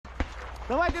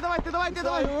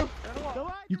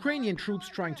Ukrainian troops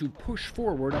trying to push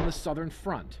forward on the southern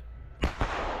front.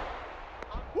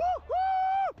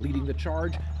 Leading the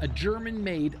charge, a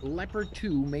German-made Leopard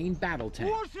 2 main battle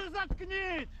tank,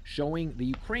 showing the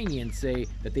Ukrainians say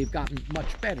that they've gotten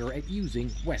much better at using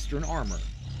Western armor.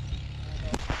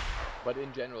 But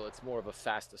in general, it's more of a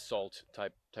fast assault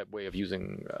type way of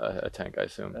using a tank, I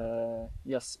assume.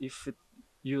 Yes, if it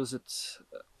use it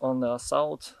on the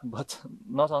assault, but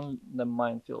not on the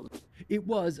minefield. It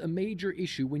was a major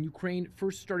issue when Ukraine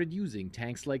first started using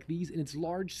tanks like these in its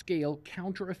large-scale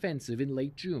counter-offensive in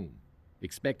late June.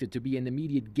 Expected to be an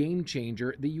immediate game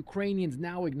changer, the Ukrainians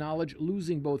now acknowledge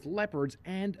losing both Leopards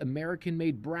and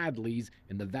American-made Bradleys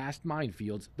in the vast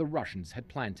minefields the Russians had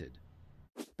planted.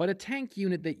 But a tank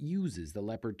unit that uses the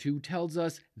Leopard 2 tells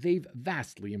us they've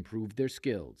vastly improved their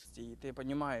skills.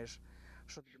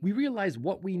 We realize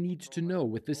what we need to know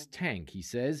with this tank, he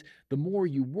says. The more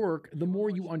you work, the more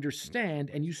you understand,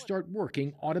 and you start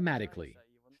working automatically.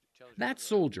 That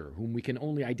soldier, whom we can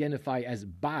only identify as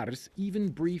Bars, even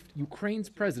briefed Ukraine's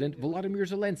President Volodymyr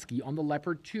Zelensky on the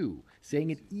Leopard 2, saying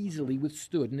it easily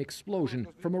withstood an explosion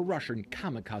from a Russian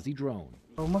kamikaze drone.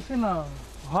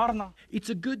 It's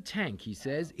a good tank, he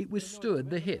says. It withstood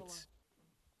the hits.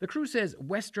 The crew says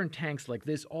Western tanks like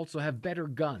this also have better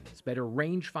guns, better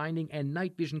range finding and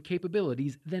night vision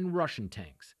capabilities than Russian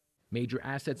tanks. Major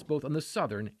assets both on the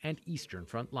southern and eastern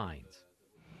front lines.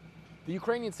 The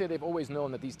Ukrainians say they've always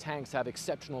known that these tanks have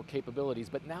exceptional capabilities,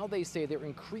 but now they say they're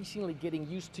increasingly getting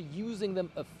used to using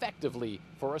them effectively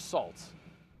for assaults.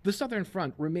 The southern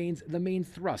front remains the main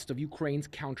thrust of Ukraine's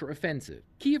counter-offensive.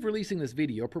 Kyiv releasing this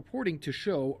video purporting to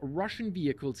show Russian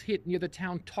vehicles hit near the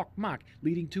town Tokmak,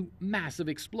 leading to massive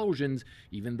explosions,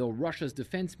 even though Russia's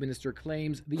defense minister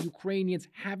claims the Ukrainians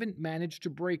haven't managed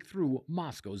to break through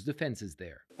Moscow's defenses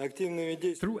there.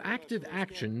 Through active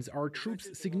actions, our troops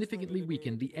significantly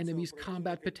weakened the enemy's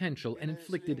combat potential and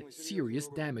inflicted serious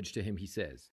damage to him, he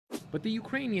says. But the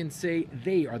Ukrainians say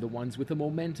they are the ones with the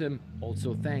momentum,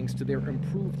 also thanks to their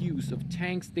improved use of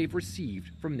tanks they've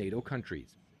received from NATO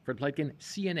countries. Fred Pleitkin,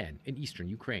 CNN in eastern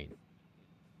Ukraine.